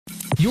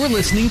You're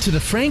listening to the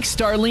Frank,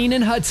 Starlene,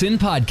 and Hudson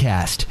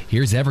podcast.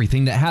 Here's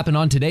everything that happened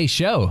on today's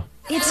show.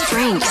 It's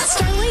Frank,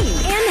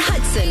 Starlene, and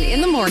Hudson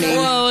in the morning.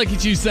 Well, look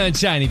at you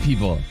sunshiny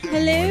people.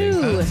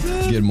 Hello.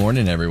 Good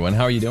morning, everyone.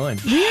 How are you doing?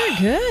 We are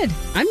good.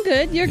 I'm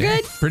good. You're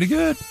good? Pretty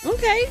good.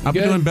 Okay. I'll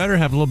be doing better.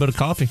 Have a little bit of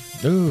coffee.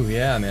 Ooh,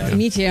 yeah, man.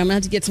 Me too. I'm going to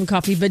have to get some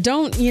coffee. But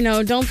don't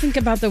think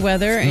about the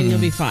weather and you'll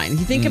be fine. If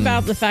you think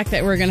about the fact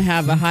that we're going to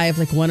have a high of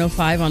like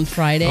 105 on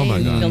Friday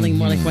and feeling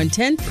more like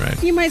 110,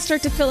 Right. you might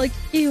start to feel like,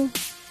 ew.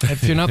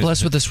 If you're not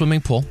blessed with a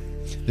swimming pool,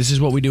 this is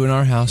what we do in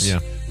our house. Yeah.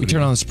 We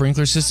turn on the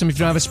sprinkler system. If you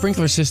don't have a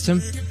sprinkler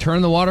system,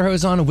 turn the water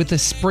hose on with the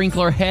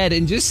sprinkler head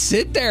and just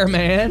sit there,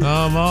 man.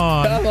 Come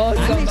on. Come on,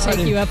 I may somebody.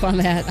 take you up on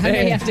that. I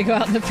may have to go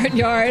out in the front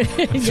yard.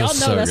 Y'all know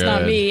so that's not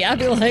good. me. I'll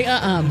be like,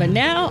 But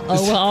now,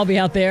 we'll all be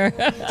out there.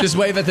 Just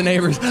wave at the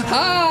neighbors.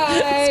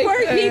 Hi.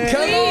 Squirt me,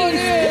 Come on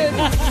in.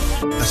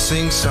 I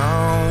sing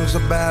songs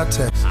about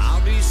Texas.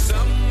 I'll be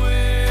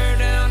somewhere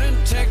down in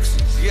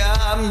Texas.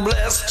 God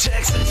bless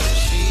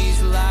Texas.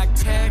 She's like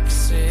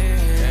Texas.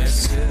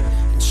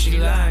 And she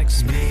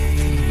likes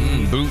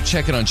me. Boot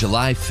checking on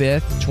July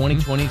 5th,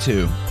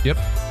 2022. Yep.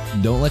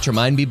 Don't let your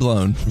mind be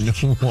blown.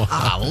 Wow.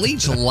 Golly,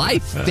 July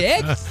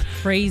 5th?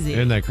 Crazy.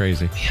 Isn't that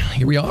crazy?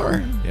 Here we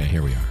are. Yeah,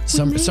 here we are.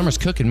 Summer's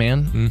cooking,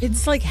 man.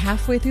 It's like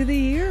halfway through the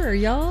year,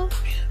 y'all.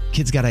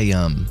 Kids got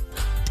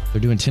they're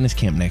doing tennis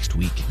camp next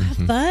week.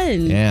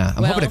 Fun. Yeah,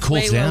 I'm hoping it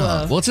cools wait,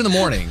 down. Well, it's in the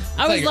morning.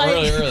 I was It's like,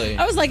 early.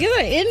 I was like, is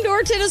there an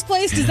indoor tennis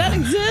place? Does that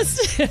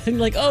exist? And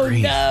like, oh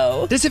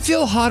no. Does it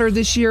feel hotter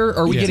this year?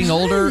 Are we Yes. getting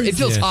older? It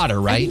feels Yes. hotter,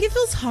 I right? think it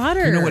feels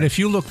hotter. You know what? If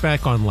you look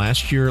back on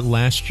last year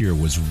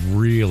was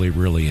really,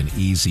 really an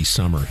easy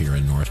summer here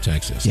in North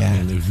Texas. Yeah.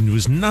 I mean, it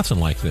was nothing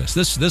like this.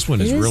 This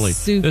one It is is really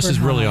super this is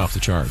really hot. off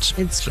the charts.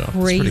 It's So,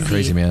 crazy. Pretty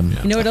crazy, man.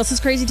 You know what else is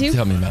crazy too?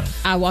 Tell me about it.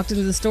 I walked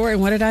into the store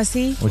and what did I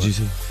see? What'd you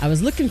see? I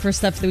was looking for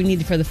stuff that we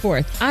needed for the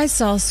 4th. I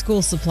saw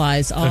school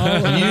supplies all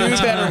over. You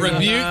better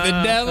rebuke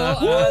the devil. I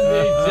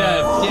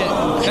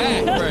need to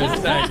get back for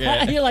a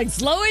second. You're like,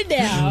 slow it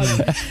down.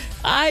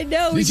 I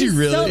know. Did you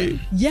really?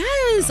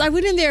 Yes. I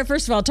went in there.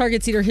 First of all,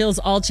 Target Cedar Hills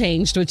all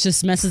changed, which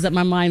just messes up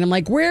my mind. I'm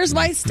like, where's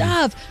my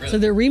stuff? So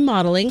they're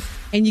remodeling.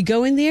 And you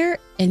go in there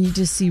and you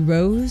just see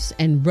rows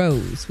and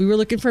rows. We were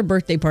looking for a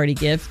birthday party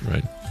gift.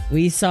 Right.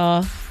 We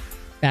saw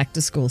back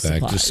to school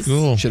supplies. Back to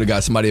school. Should have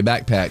got somebody a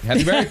backpack.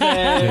 Happy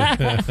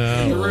birthday.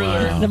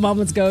 The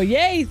moments go,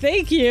 yay,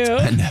 thank you.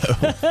 I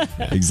know.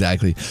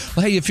 Exactly.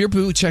 Well, hey, if you're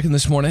boot checking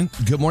this morning,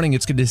 good morning.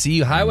 It's good to see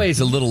you.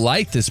 Highway's a little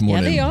light this Yeah,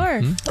 morning. they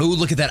are. Oh,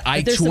 look at that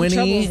there's some I-20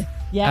 trouble.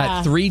 Yeah.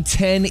 at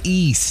 310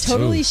 East.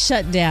 Totally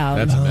shut down.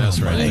 That's a mess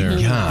right My there.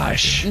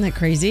 gosh. Isn't that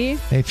crazy?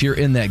 Hey, if you're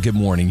in that good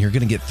morning, you're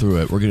going to get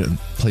through it. We're going to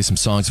play some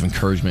songs of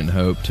encouragement and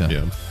hope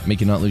to make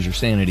you not lose your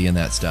sanity in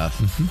that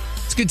stuff.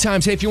 It's good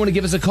times. Hey, if you want to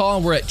give us a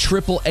call, we're at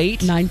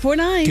 888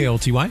 949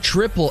 KLTY.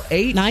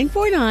 888.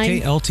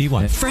 949.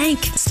 KLTY. Frank,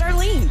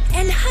 Starlene,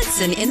 and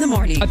Hudson in the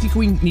morning. I think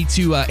we need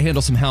to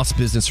handle some house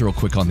business real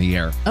quick on the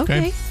air.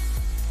 Okay.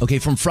 Okay,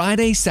 from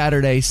Friday,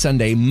 Saturday,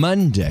 Sunday,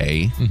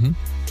 Monday,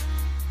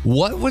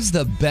 what was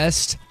the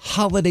best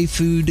holiday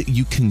food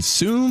you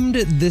consumed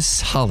this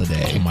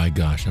holiday? Oh my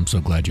gosh, I'm so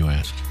glad you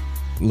asked.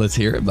 Let's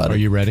hear it, buddy. Are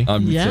you ready?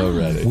 I'm Yeah. so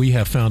ready. We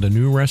have found a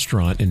new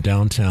restaurant in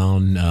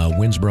downtown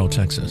Winsboro,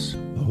 Texas.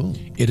 Oh.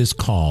 It is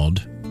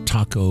called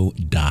Taco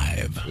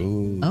Dive.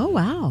 Oh,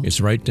 wow.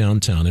 It's right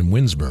downtown in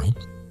Winsboro.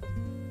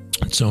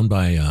 It's owned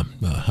by a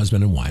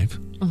husband and wife.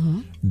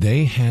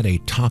 They had a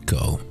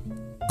taco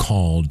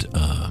called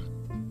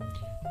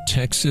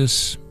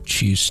Texas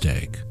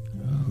cheesesteak.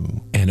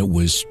 And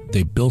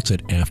they built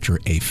it after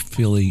a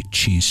Philly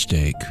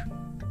cheesesteak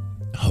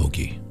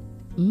hoagie.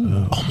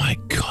 Oh my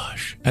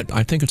gosh.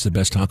 I think it's the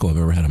best taco I've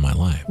ever had in my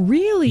life.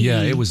 Really?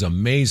 Yeah, it was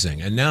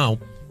amazing. And now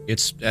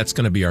that's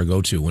going to be our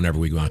go-to whenever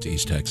we go out to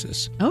East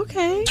Texas.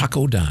 Okay.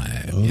 Taco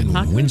Dive in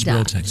Taco Winsboro,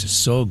 Dive. Texas.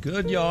 So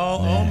good,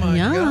 y'all. Oh my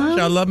Yum. gosh.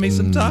 I love me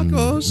some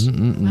tacos.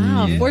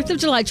 Wow. 4th of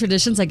July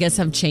traditions, I guess,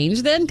 have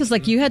changed then. Because,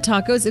 like, you had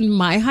tacos, and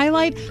my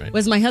highlight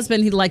was my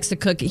husband. He likes to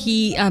cook.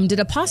 He did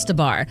a pasta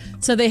bar.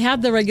 So they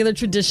had the regular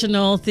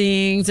traditional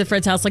things at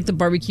Fred's house, like the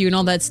barbecue and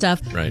all that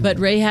stuff. Right. But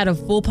Ray had a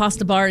full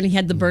pasta bar, and he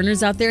had the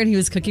burners out there, and he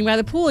was cooking by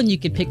the pool, and you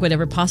could pick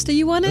whatever pasta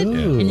you wanted.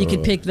 And you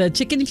could pick the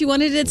chicken if you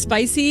wanted it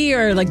spicy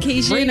or like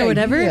Cajun or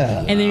whatever.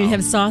 And then you'd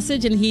have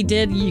sausage, and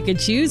you could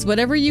choose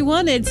whatever you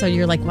wanted. So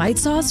you're like white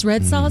sauce,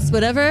 red sauce,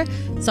 whatever.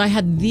 So I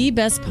had the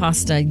best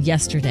pasta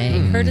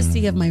yesterday,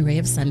 courtesy of my ray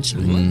of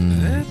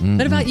sunshine.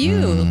 What about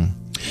you?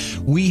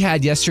 We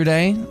had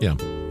yesterday Yeah.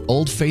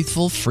 Old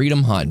Faithful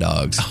Freedom hot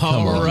dogs.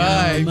 All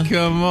right.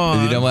 Come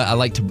on. You know what? I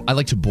like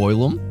to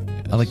boil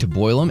them. I like to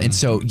boil them. And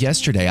so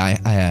yesterday,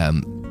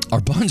 our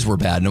buns were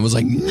bad, and I was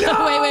like,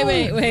 no.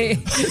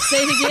 Wait. Say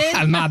it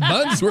again. My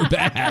buns were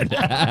bad.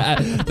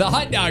 The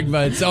hot dog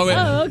buns. So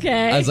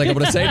Okay. I was like, I'm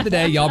going to save the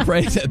day. Y'all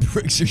pray that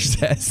Brookshire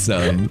has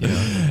some.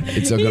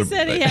 And so He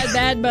said he had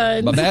bad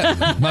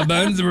buns. my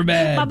buns were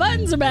bad. My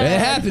buns are bad. It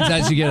happens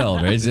as you get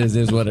older. It's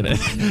just what it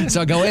is.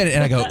 So I go in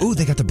and I go, ooh,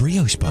 they got the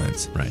brioche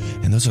buns. Right.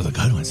 And those are the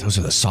good ones. Those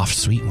are the soft,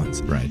 sweet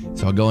ones. Right.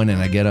 So I go in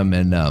and I get them,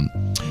 and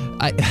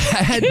I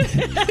had.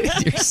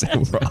 You're so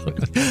wrong.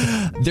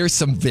 There's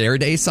some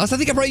Verde sauce. I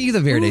think I brought you the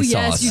Verde Ooh,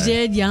 sauce. yes, you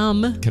did.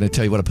 Yum. Can I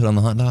tell you what I put on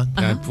the hot dog?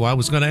 Well, I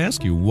was going to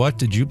ask you, what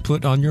did you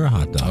put on your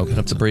hot dog? Open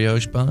up the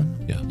brioche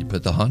bun. Yeah. You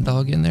put the hot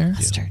dog in there.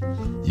 Mustard.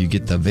 You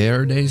get the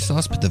Verde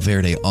sauce. Put the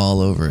Verde all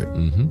over it.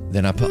 Mm-hmm.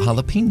 Then I put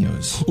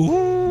jalapenos.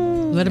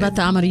 What about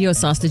the amarillo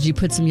sauce? Did you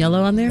put some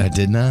yellow on there? I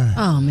did not.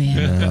 Oh,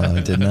 man. No,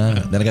 I did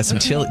not. Then I got some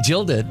chili.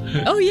 Jill did.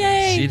 Oh,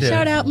 yay. She did.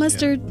 Shout out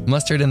mustard.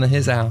 Mustard in the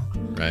his owl.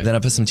 Right. Then I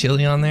put some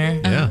chili on there.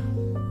 Yeah.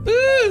 Ooh,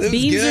 it was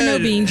Beans or no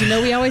good. beans? You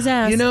know we always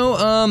ask. You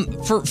know,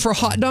 for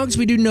hot dogs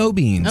we do no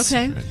beans.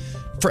 Okay.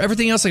 For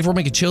everything else, like if we're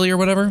making chili or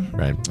whatever,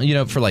 Right. You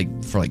know, for like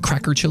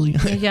cracker chili.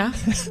 Yeah.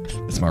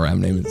 That's my rap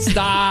name.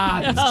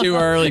 Stop! It's too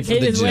early for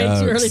It the is way too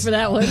early jokes. for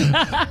that one.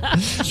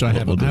 So I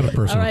have a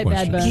personal All right,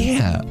 question.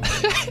 Bad Bun.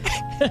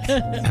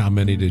 Yeah, How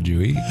many did you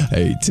eat? I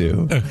ate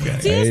two.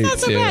 See, it's not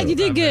so bad. You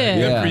did good.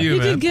 Good for you, You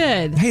man. did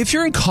good. Hey, if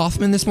you're in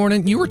Kaufman this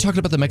morning, you were talking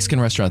about the Mexican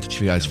restaurant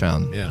that you guys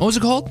found. Yeah. What was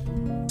it called?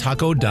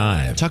 Taco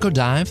Dive. Taco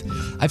Dive.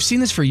 I've seen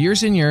this for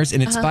years and years,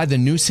 and it's by the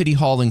new City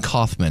Hall in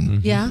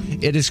Kaufman. Yeah.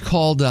 It is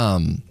called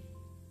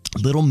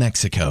Little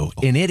Mexico,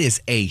 and it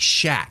is a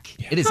shack.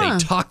 It is a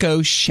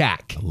taco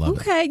shack. Love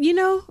it. Okay. You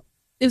know,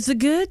 is it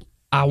good?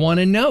 I want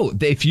to know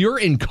if you're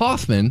in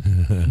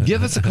Kaufman,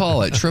 give us a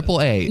call at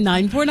 888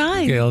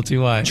 949.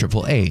 KLTY.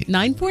 888.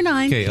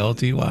 949.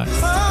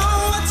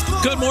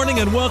 KLTY. Good morning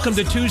and welcome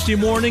to Tuesday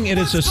morning. It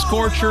is a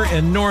scorcher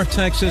in North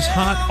Texas,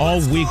 hot all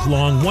week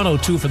long.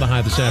 102 for the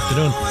high this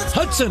afternoon.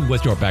 Hudson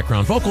with your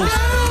background vocals.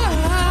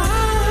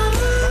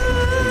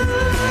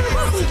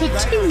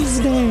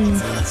 Tuesday.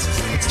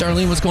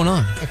 Darlene, what's going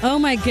on? Oh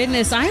my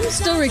goodness, I'm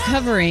still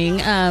recovering.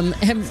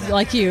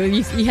 Like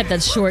you had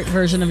that short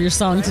version of your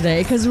song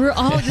today because we're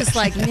all just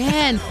like,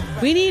 man,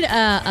 we need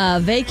a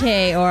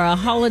vacay or a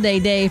holiday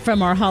day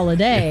from our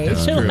holiday to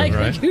true, like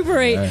right?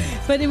 recuperate. Right.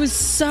 But it was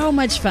so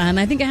much fun.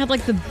 I think I had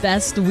like the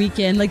best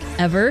weekend like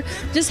ever,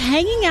 just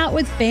hanging out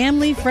with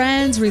family,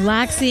 friends,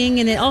 relaxing,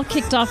 and it all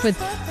kicked off with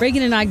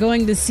Reagan and I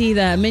going to see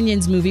the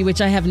Minions movie,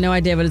 which I have no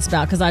idea what it's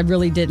about because I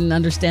really didn't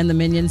understand the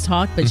Minions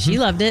talk, but she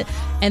loved it.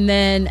 And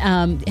then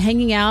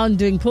hanging out and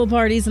doing pool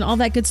parties and all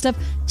that good stuff,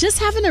 just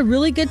having a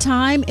really good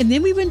time. And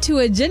then we went to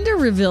a gender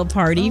reveal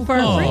party for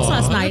our friends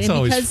last night. That's and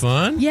always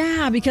fun.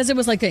 Yeah, because it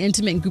was like an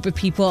intimate group of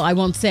people. I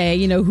won't say,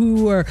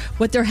 who or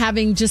what they're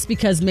having just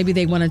because maybe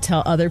they want to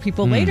tell other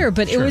people later.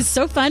 But it was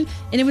so fun.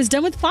 And it was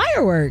done with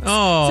fireworks.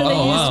 So they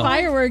used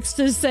fireworks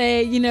to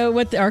say,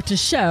 or to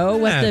show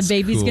what the That's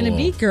baby's going to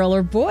be, cool. girl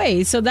or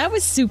boy. So that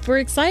was super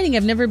exciting.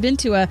 I've never been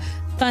to a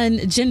fun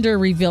gender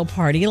reveal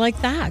party like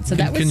that. So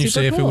that was Can you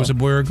super say cool. if it was a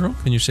boy or a girl?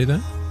 Can you say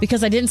that?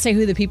 Because I didn't say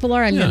who the people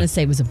are, I'm going to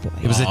say it was a boy.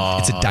 It's a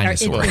Or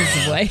dinosaur. it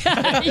is a boy.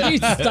 You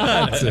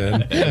stop.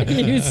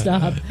 You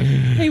stop.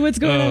 Hey, what's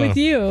going on with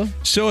you?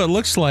 So it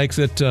looks like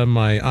that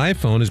my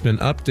iPhone has been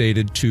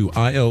updated to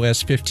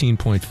iOS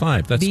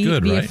 15.5. That's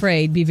good, be right?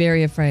 afraid. Be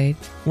very afraid.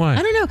 Why?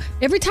 I don't know.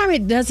 Every time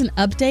it does an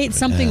update,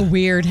 something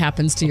weird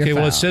happens to your Okay,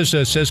 phone. well,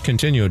 it says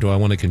continue. Do I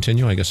want to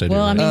continue? I guess I do.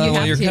 Well, I right? mean, you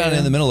have you're to. kind of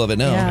in the middle of it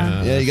now.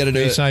 Yeah. You got to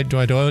do Face it. ID,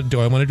 do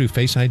I want to do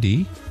Face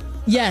ID?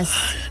 Yes.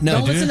 No,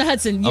 Don't do listen you? to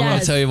Hudson. I'm going Yes.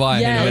 to tell you why.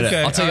 Yes. Hang on a minute.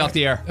 Okay, I'll tell you all off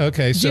the air.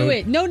 Okay, so Do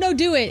it. No,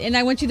 do it. And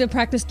I want you to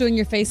practice doing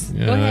your face.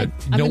 Go ahead.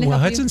 I'm no, gonna well,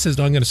 help Hudson you. says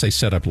no, I'm going to say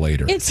set up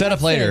later. It's Set up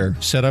Hudson. later.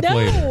 Set up No,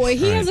 later.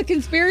 he has a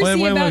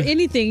conspiracy about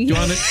anything. Do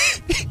I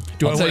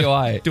I'll tell you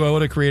why. Do I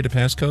want to create a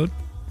passcode?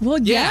 Well,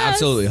 Yeah, yes.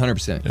 absolutely.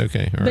 100%.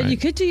 Okay, all right. But you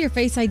could do your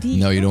face ID.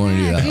 No, you don't want to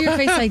do Yeah, that. Do your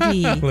face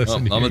ID.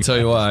 Listen, I'm going to tell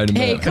you why. in a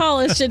Hey, minute.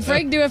 call us. Should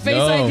Frank do a face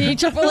No. ID?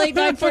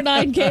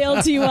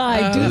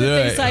 888-949-KLTY. Do the Do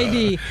it. face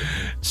ID.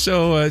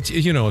 So,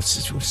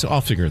 so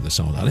I'll figure this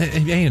all out.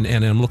 Hey, and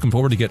I'm looking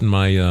forward to getting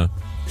my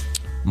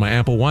my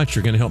Apple Watch.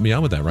 You're going to help me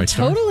out with that, right,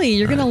 Star? Totally.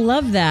 You're going to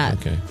love that.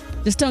 Okay.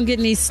 Just don't get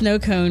any snow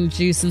cone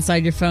juice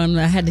inside your phone.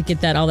 I had to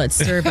get all that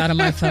syrup out of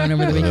my phone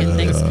over the weekend.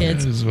 Thanks,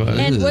 kids.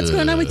 And what's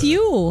going on with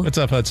you? What's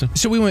up, Hudson?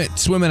 So we went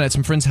swimming at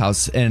some friend's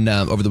house and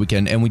over the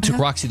weekend, and we took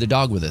Roxy the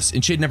dog with us,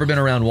 and she had never been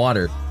around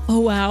water.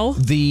 Oh, wow.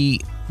 The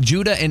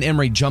Judah and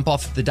Emery jump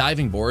off the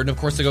diving board, and of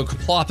course they go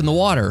plop in the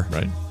water.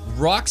 Right.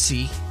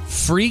 Roxy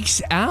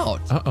freaks out.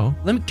 Uh-oh.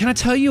 Can I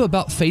tell you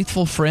about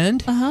Faithful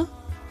Friend? Uh-huh.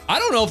 I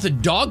don't know if the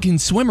dog can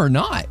swim or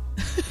not.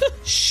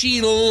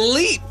 She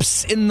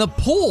leaps in the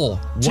pool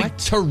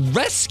to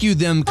rescue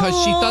them because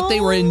she thought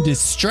they were in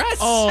distress.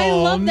 I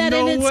love that,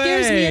 no and it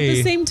scares me at the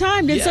way. same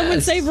time. Did someone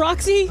Yes. save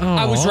Roxy?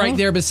 I was right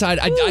there beside.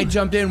 I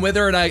jumped in with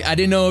her, and I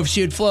didn't know if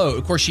she would float.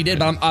 Of course she did,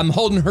 but I'm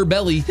holding her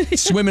belly,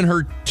 swimming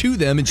her to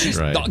them, and she's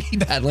Right. doggy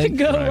paddling.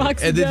 Go,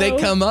 Roxy, And then they go.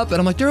 come up, and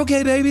I'm like, "They're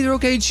okay, baby. They're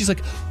okay." And she's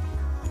like,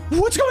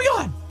 "What's going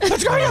on?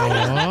 What's going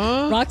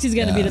on?" Roxy's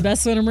going to be the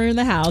best swimmer in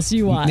the house.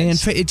 You watch. Man,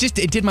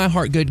 it did my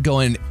heart good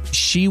going.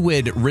 She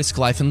would risk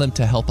life and limb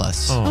to help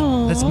us.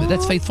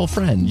 That's Faithful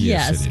Friend.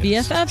 yes, it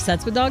is. BFFs.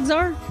 That's what dogs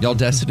are. Y'all,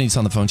 Destiny's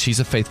on the phone.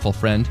 She's a faithful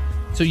friend.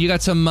 So you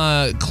got some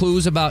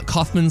clues about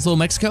Kaufman's Little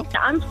Mexico?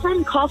 I'm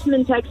from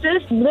Kaufman,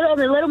 Texas.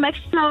 Little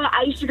Mexico.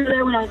 I used to go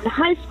there when I was in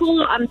high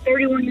school. I'm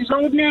 31 years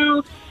old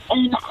now,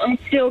 and I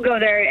still go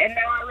there. And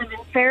now I live in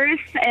Ferris,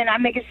 and I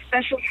make a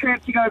special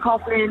trip to go to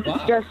Kaufman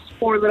just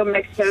for Little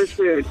Mexico's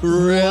food.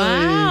 Really?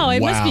 Wow, it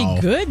must be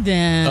good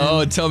then.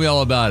 Oh, tell me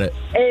all about it.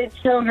 It's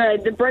so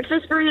good. The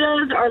breakfast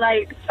burritos are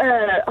like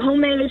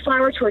homemade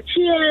flour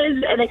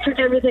tortillas, and they cook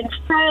everything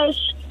fresh.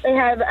 They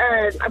have,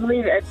 I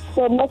believe,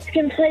 the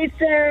Mexican plates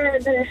there.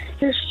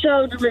 They're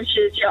so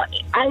delicious.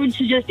 I would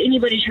suggest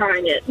anybody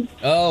trying it.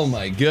 Oh,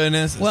 my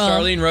goodness. Well,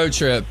 Starlene road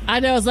trip. I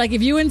know. It's like,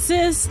 if you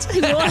insist,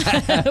 we'll do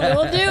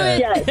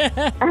it. Yes,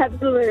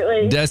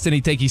 absolutely.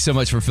 Destiny, thank you so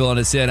much for filling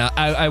us in.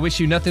 I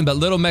wish you nothing but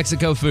Little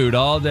Mexico food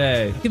all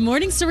day. Good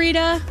morning,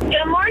 Sarita.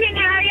 Good morning.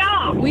 How are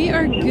y'all? We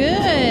are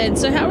good.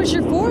 So how was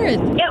your 4th? It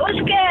was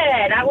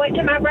good. I went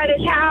to my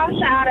brother's house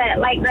out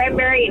at Lake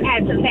Granbury and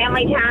had some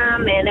family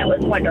time, and it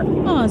was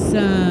wonderful.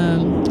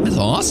 Awesome. That's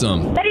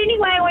awesome. But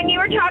anyway, when you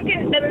were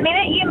talking, the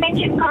minute you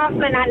mentioned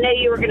Kaufman, I knew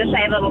you were going to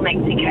say Little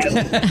Mexico.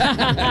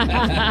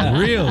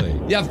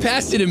 Really? Yeah, I've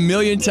passed it a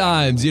million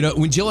times. You know,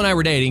 when Jill and I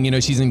were dating, you know,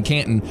 she's in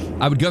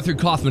Canton, I would go through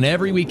Kaufman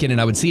every weekend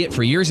and I would see it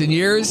for years and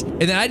years.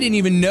 And then I didn't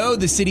even know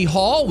the City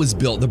Hall was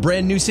built. The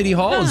brand new City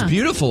Hall is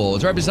beautiful.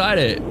 It's right beside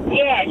it.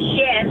 Yes,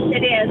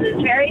 it is.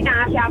 It's very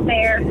nice out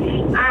there.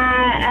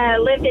 I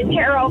lived in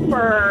Terrell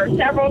for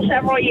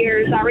several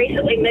years. I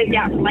recently moved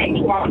out to Lake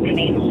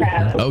Walkening, so.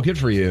 Oh, good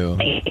for you.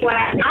 Well,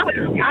 I would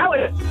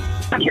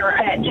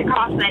to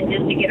Kaufman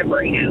just to get a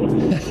burrito.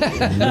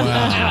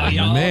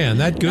 Wow, man,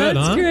 that good,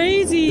 That's huh?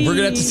 crazy. We're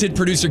gonna have to send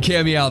producer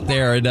Cammy out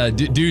there and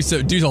do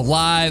a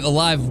live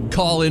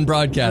call-in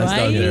broadcast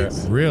out there.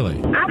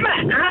 Really? I'm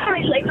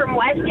originally from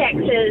West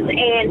Texas,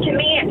 and to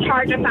me, it's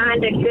hard to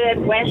find a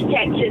good West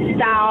Texas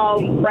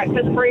style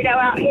breakfast burrito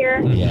out here.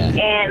 Yeah.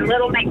 And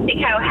Little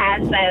Mexico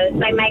has those.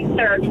 They make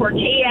their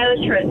tortillas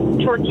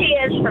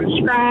from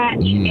scratch,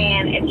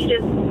 and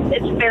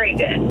it's very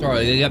good. All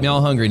right, you got me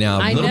all hungry now.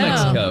 I Little know.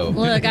 Mexico.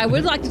 Look, I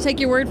would like to take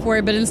your word for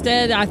it, but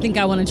instead, I think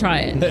I want to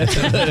try it. I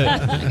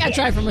got to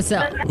try it for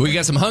myself. We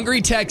got some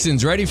hungry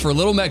Texans ready for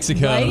Little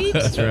Mexico. Right?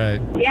 That's right.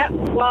 Yep.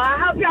 Well, I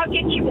hope y'all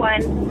get you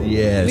one.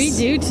 Yes. We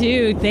do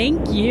too.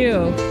 Thank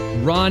you.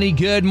 Ronnie,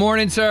 good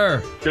morning,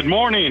 sir. Good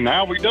morning.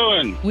 How we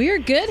doing? We're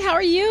good. How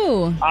are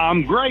you?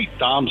 I'm great.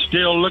 I'm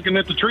still looking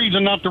at the trees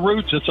and not the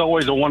roots. It's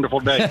always a wonderful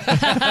day.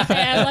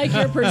 I like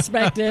your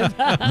perspective.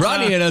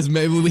 Ronnie and us,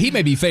 he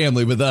may be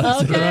family with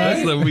us. Okay.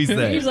 That's what we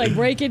say. He's like,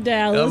 break it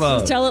down. Come Let's on.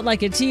 just tell it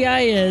like a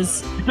TI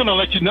is. I'm going to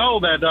let you know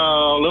that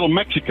Little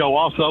Mexico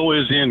also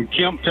is in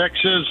Kemp,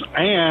 Texas,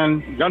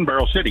 and Gun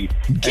Barrel City.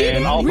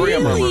 And all three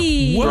of them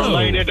Really? are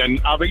related,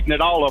 and I've eaten at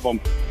all of them,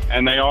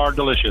 and they are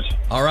delicious.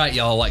 All right,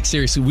 y'all. Like,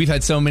 seriously, we've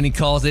had so many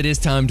calls. It is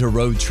time to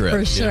road trip.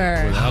 For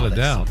sure. Without a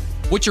doubt.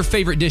 What's your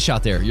favorite dish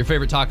out there? Your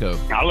favorite taco?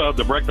 I love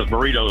the breakfast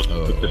burritos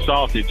with the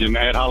sausage and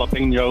add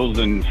jalapenos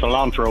and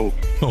cilantro.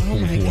 Oh,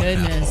 my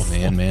goodness.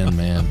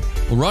 Man.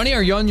 Well, Ronnie,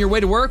 are you on your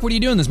way to work? What are you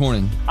doing this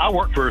morning? I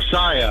work for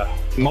Saya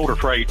Motor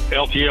Freight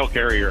LTL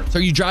carrier. So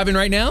are you driving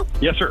right now?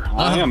 Yes, sir.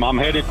 I am. I'm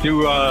headed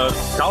to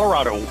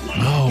Colorado.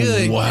 Oh,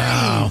 Good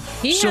wow.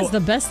 He So- has the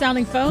best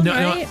sounding phone,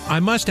 Now, right?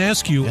 I must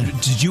ask you,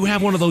 did you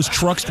have one of those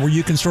trucks where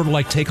you can sort of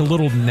like take a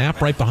little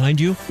nap right behind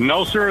you?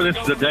 No, sir. This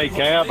is a day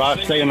cab.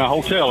 I stay in a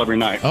hotel every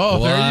night.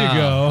 Oh, there you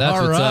go. That's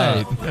All what's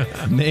right.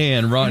 up.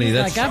 Man, Ronnie, He's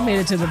that's... like, I've made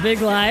it to the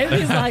big life.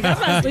 He's like, I'm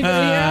not sleeping here.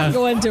 I'm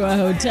going to a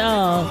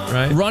hotel.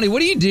 Right? Ronnie,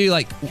 what do you do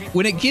like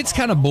when it gets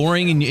kind of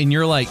boring and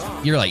you're like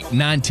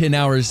 9-10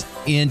 hours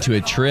into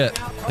a trip?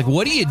 Like,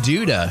 what do you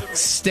do to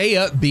stay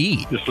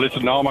upbeat? Just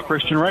listen to all my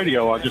Christian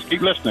radio. I just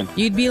keep listening.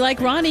 You'd be like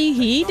Ronnie.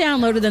 He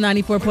downloaded the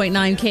 94.9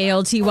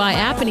 KLTY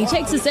app, and he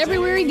takes us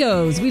everywhere he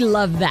goes. We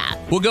love that.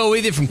 We'll go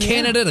with you from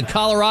Canada to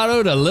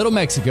Colorado to Little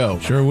Mexico.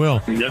 Sure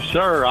will. Yes,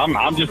 sir.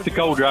 I'm just a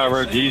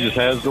co-driver. Jesus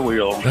has the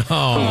wheel.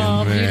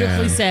 Oh, man.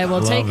 beautifully said. Well,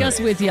 Love take it. us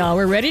with y'all.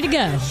 We're ready to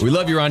go. We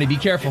love you, Ronnie. Be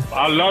careful.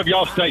 I love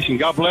y'all station.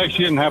 God bless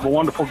you and have a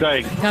wonderful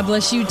day. God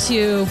bless you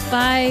too.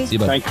 Bye. See you,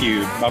 bud. Thank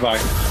you. Bye-bye.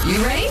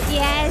 You ready?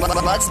 Yes.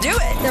 Let's do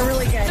it. They're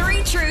really good.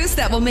 3 truths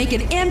that will make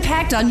an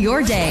impact on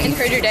your day.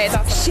 Improve your day. It's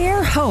awesome.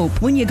 Share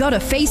hope when you go to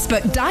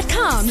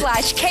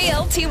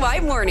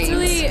Facebook.com/KLTY Mornings. It's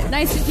really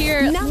nice to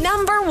hear.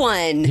 Number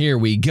 1. Here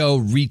we go.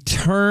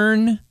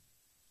 Return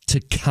to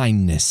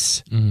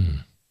kindness.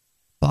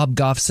 Bob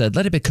Goff said,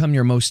 let it become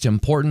your most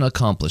important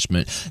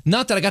accomplishment.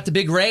 Not that I got the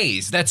big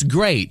raise. That's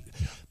great.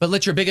 But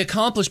let your big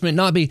accomplishment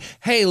not be,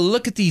 hey,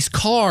 look at these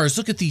cars,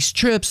 look at these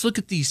trips, look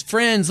at these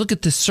friends, look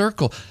at this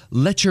circle.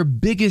 Let your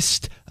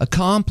biggest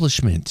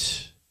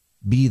accomplishment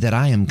be that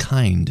I am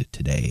kind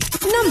today.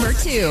 Number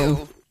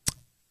 2.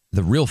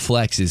 The real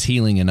flex is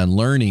healing and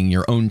unlearning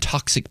your own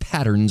toxic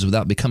patterns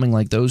without becoming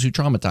like those who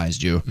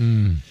traumatized you.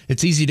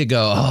 It's easy to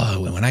go,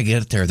 oh, when I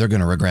get there, they're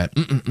going to regret.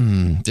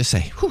 Just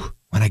say, whew,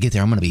 when I get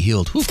there, I'm going to be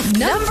healed. Whew.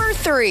 Number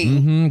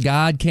 3.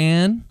 God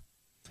can,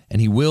 and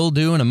he will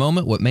do in a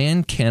moment what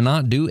man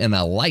cannot do in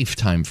a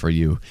lifetime for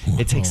you.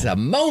 It takes a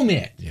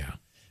moment. Yeah.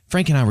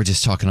 Frank and I were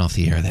just talking off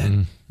the air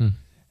then.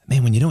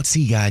 Man, when you don't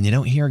see God and you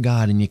don't hear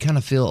God and you kind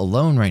of feel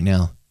alone right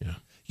now,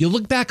 you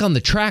look back on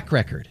the track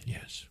record.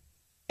 Yes.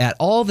 At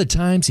all the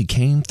times he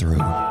came through.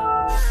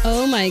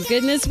 Oh my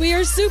goodness, we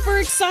are super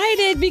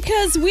excited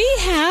because we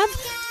have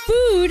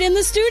food in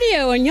the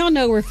studio, and y'all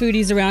know we're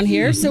foodies around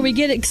here, so we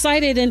get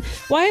excited. And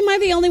why am I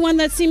the only one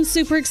that seems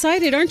super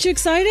excited? Aren't you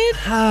excited?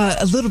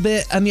 A little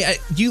bit. I mean,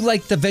 you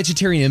like the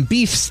vegetarian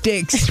beef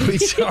sticks,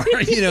 which are,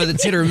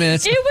 that's hit or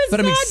miss. It was but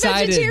I'm not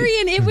excited.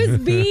 vegetarian. It was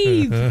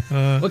beef.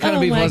 What kind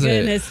of beef was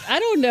goodness. I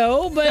don't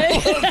know, but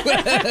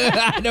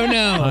I don't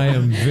know. I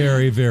am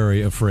very,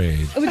 very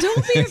afraid. Oh,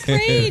 don't be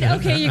afraid.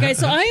 Okay, you guys.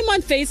 So I am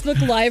on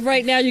Facebook Live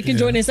right now. You can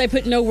join us. I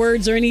put no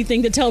words or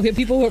anything to tell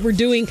people what we're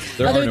doing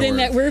other than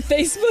that we're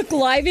Facebook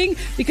Living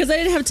because I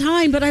didn't have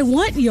time. But I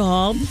want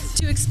y'all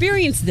to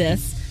experience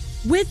this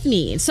with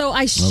me. So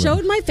I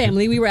showed my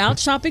family. We were out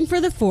shopping for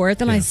the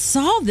 4th, and I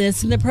saw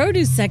this in the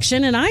produce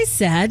section, and I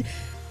said,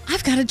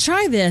 I've got to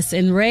try this.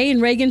 And Ray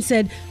and Reagan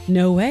said,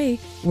 no way.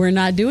 We're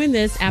not doing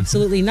this.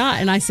 Absolutely not.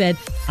 And I said,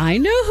 I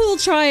know who'll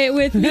try it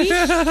with me.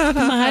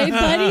 My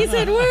buddies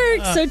at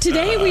work. So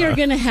today we are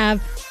going to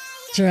have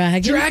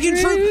dragon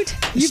fruit.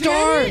 You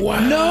Star.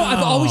 Wow. No,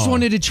 I've always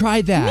wanted to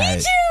try that.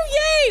 Me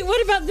too. Yay.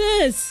 What about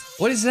this?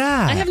 What is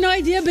that? I have no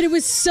idea, but it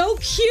was so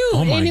cute.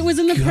 Oh my and it was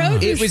in the God.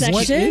 produce section.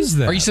 What is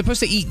that? Are you supposed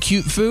to eat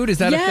cute food? Is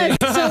that a Yes.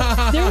 thing?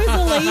 So there was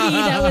a lady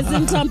that was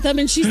in Tom Thumb,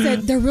 and she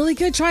said, they're really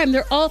good. Try them.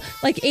 They're all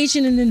like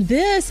Asian. And then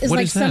this is What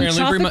like is that? some Here, let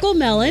me bring tropical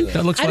melon.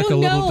 That looks I like don't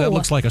know. That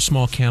looks like a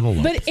small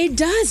cantaloupe. But it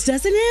does,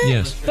 doesn't it?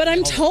 Yes. But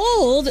I'm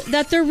told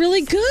that they're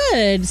really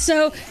good.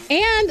 So,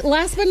 and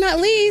last but not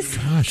least,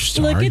 Gosh,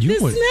 Star, look at you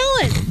this would-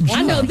 melon.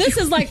 I know this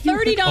is like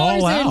 $30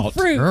 All in out.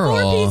 fruit. Girl.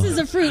 4 pieces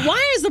of fruit.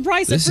 Why is the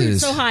price of This fruit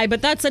is- so high?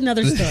 But that's another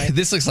story.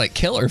 This looks like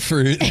killer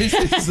fruit. This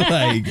is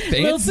like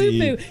Little fancy.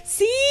 foo-foo.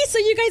 See, so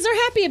you guys are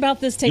happy about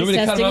this taste want me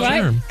to cut testing, them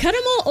right? open? Cut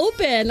them all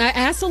open. I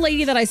asked a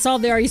lady that I saw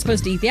there, are you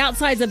supposed to eat the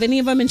outsides of any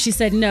of them? And she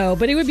said no,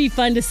 but it would be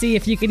fun to see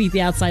if you could eat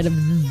the outside of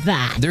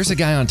that. There's a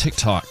guy on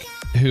TikTok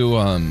who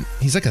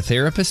he's like a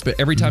therapist, but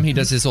every time he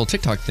does his little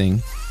TikTok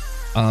thing,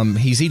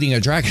 he's eating a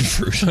dragon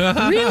fruit.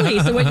 Really?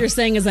 So what you're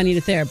saying is I need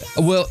a therapist.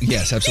 Well,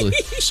 yes, absolutely.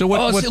 So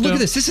what? look at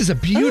this. This is a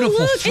beautiful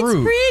oh, look,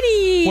 fruit.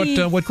 It's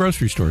pretty. What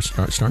grocery store?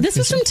 Star? This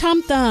is from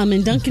Tom Thumb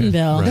in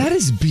Duncanville. right. That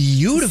is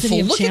beautiful. City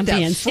of Look at that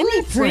Champions. fruit,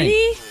 Isn't it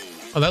pretty?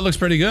 Oh, that looks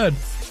pretty good.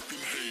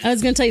 I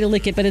was going to tell you to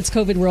lick it, but it's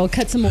COVID world.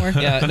 Cut some more.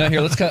 Yeah, no,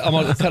 here, let's cut. I'm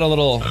gonna cut a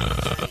little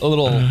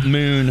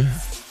moon.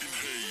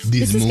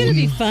 This is going to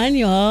be fun,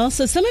 y'all.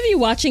 So some of you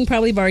watching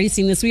probably have already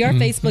seen this. We are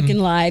Facebook and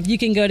Live. You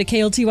can go to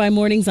KLTY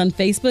Mornings on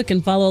Facebook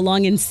and follow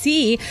along and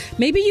see.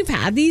 Maybe you've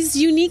had these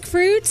unique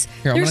fruits.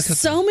 Here, I'm There's gonna cut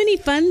so many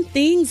fun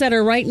things that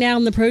are right now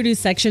in the produce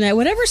section at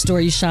whatever store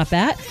you shop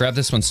at. Grab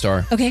this one,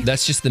 Star. Okay.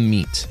 That's just the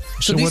meat. So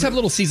So these what- have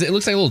little seeds. It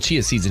looks like little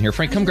chia seeds in here.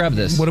 Frank, come grab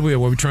this. What are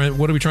we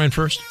trying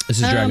first? This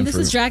is dragon This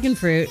fruit. is dragon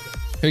fruit.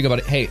 Here you go,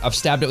 buddy. Hey, I've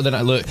stabbed it with a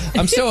knife. Look,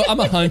 I'm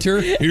a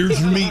hunter. Here's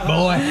your meat,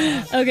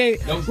 boy. Okay,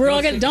 we're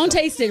all gonna don't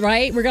taste it,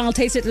 right? We're gonna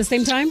taste it at the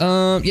same time.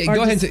 Yeah, Or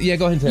go ahead. just-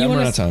 Go ahead. You I'm wanna running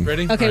out of time.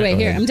 Ready? okay, All right, wait go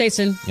here. ahead. I'm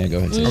tasting. Yeah, go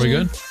ahead. Are we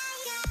good?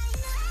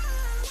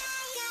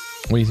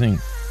 What do you think?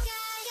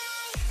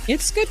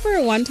 It's good for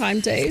a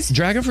one-time taste.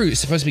 Dragon fruit is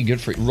supposed to be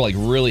good for like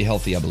really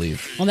healthy, I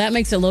believe. Well, that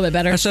makes it a little bit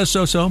better. I said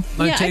so.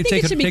 Yeah, I think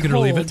take it should be take it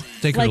cold. or leave it.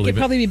 Take it like or leave it'd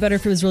probably be better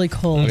if it was really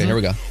cold. Okay, here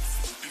we go.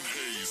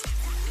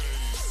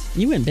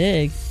 You went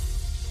big.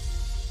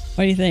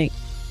 What do you think?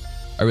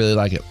 I really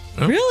like it.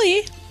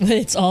 Really?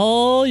 It's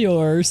all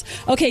yours.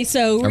 Okay,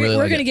 so really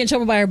we're like going to it. get in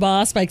trouble by our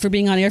boss, Spike, for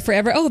being on air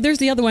forever. Oh, there's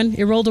the other one.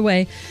 It rolled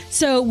away.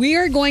 So we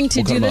are going to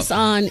We'll cut do 'em this up.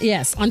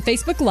 on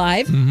Facebook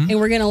Live, and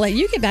we're going to let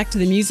you get back to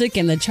the music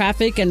and the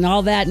traffic and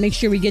all that. Make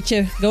sure we get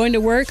you going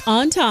to work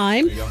on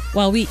time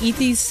while we eat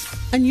these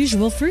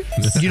unusual fruits.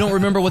 You don't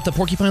remember what the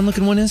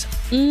porcupine-looking one is?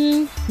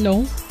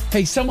 No.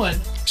 Hey, someone.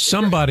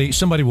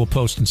 Somebody will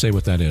post and say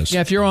what that is.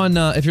 Yeah, if you're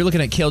looking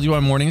at KLTY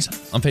Mornings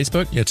on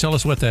Facebook, Yeah, tell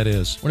us what that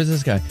is. what is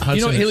this guy?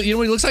 You know Hudson is-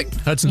 what he looks like?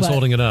 Hudson's What?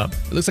 holding it up.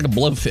 It looks like a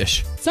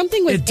blowfish.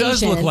 Something with It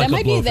does Asian. look like that a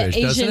might be the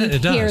blowfish, doesn't Asian it?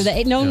 It does.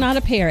 pear. No, Yeah. not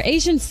a pear.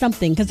 Asian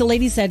something. Because the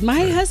lady said,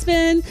 my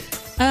husband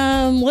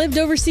lived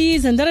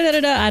overseas and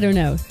da-da-da-da-da. I don't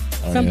know.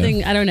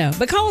 Something, I don't know.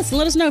 But call us and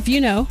let us know if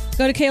you know.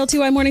 Go to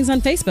KLTY Mornings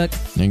on Facebook.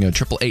 There you go,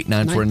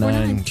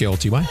 888-949.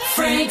 KLTY.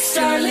 Frank,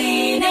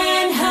 Starlene,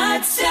 and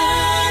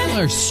Hudson.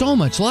 There's so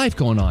much life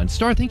going on.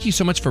 Star, thank you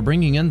so much for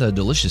bringing in the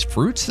delicious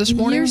fruits this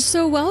morning. You're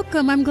so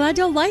welcome. I'm glad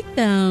y'all like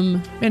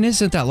them. And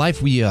isn't that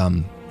life? We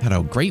had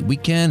a great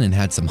weekend and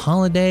had some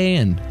holiday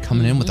and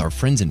coming in with our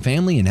friends and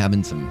family and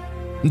having some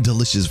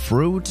delicious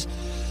fruit.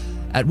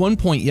 At one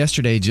point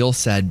yesterday, Jill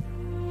said,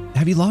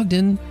 have you logged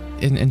in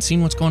and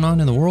seen what's going on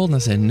in the world? And I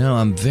said, no,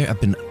 I've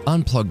been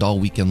unplugged all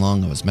weekend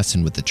long. I was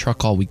messing with the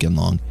truck all weekend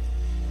long.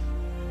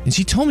 And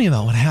she told me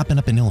about what happened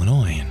up in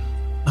Illinois. And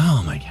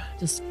oh my God,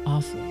 Just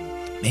awful.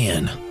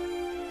 man.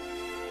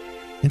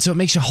 And so it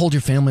makes you hold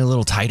your family a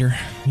little tighter,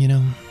 you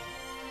know?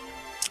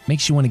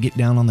 Makes you want to get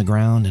down on the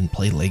ground and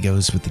play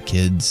Legos with the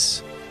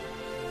kids.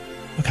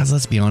 Because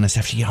let's be honest,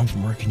 after you get home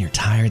from work and you're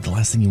tired, the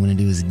last thing you want to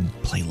do is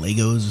play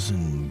Legos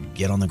and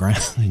get on the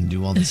ground and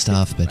do all this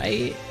stuff. But,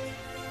 Right?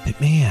 but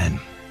man,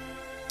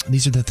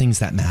 these are the things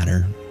that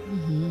matter.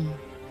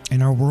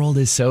 And our world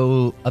is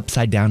so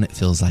upside down, it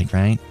feels like,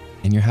 right?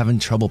 And you're having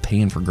trouble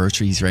paying for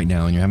groceries right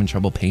now, and you're having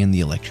trouble paying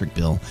the electric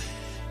bill.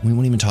 We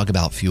won't even talk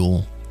about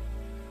fuel.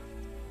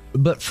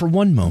 But for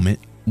one moment,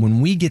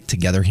 when we get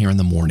together here in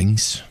the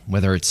mornings,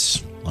 whether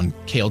it's on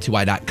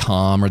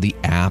KLTY.com or the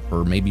app,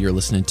 or maybe you're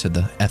listening to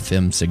the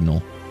FM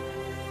signal,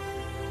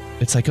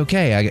 it's like,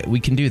 okay, we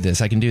can do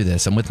this. I can do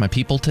this. I'm with my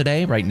people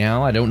today, right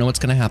now. I don't know what's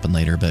going to happen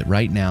later, but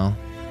right now,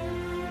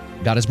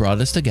 God has brought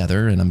us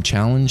together, and I'm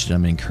challenged, and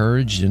I'm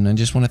encouraged, and I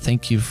just want to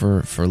thank you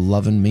for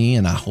loving me,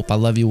 and I hope I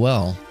love you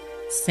well.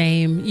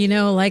 Same. You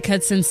know, like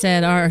Hudson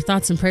said, our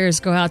thoughts and prayers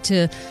go out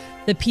to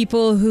the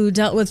people who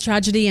dealt with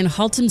tragedy in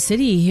Haltom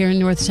City here in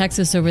North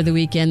Texas over the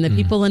weekend, the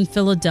people in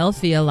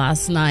Philadelphia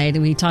last night.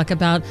 We talk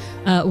about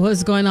what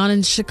was going on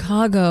in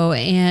Chicago,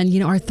 and, you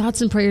know, our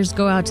thoughts and prayers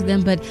go out to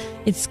them. But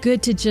it's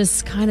good to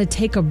just kind of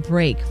take a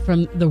break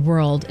from the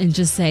world and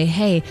just say,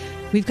 hey,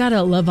 we've got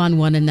to love on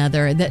one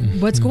another. That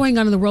what's going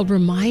on in the world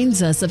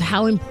reminds us of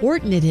how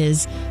important it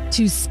is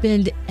to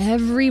spend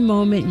every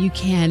moment you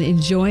can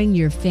enjoying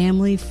your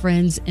family,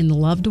 friends, and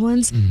loved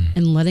ones,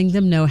 and letting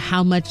them know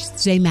how much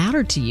they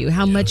matter to you,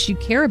 how much you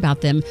care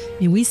about them.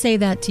 And we say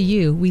that to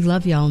you. We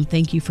love y'all, and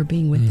thank you for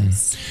being with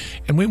us.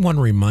 And we want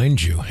to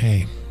remind you,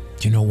 hey,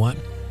 you know what?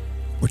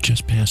 We're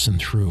just passing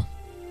through.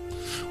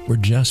 We're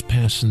just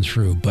passing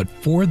through. But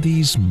for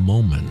these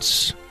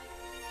moments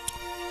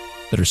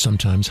that are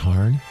sometimes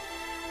hard,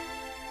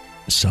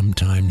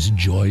 sometimes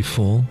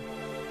joyful,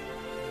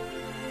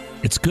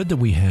 it's good that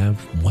we have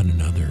one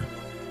another.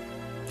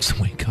 It's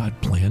the way God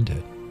planned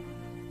it,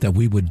 that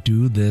we would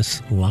do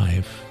this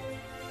life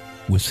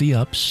with the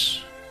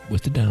ups,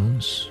 with the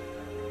downs,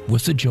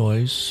 with the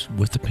joys,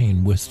 with the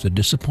pain, with the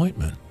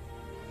disappointment,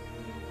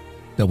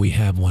 that we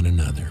have one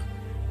another.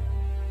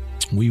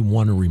 We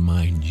want to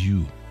remind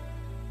you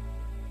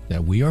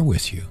that we are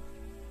with you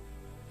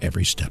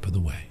every step of the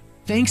way.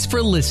 Thanks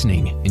for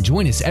listening, and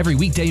join us every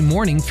weekday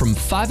morning from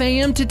 5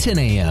 a.m. to 10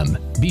 a.m.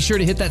 Be sure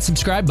to hit that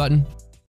subscribe button.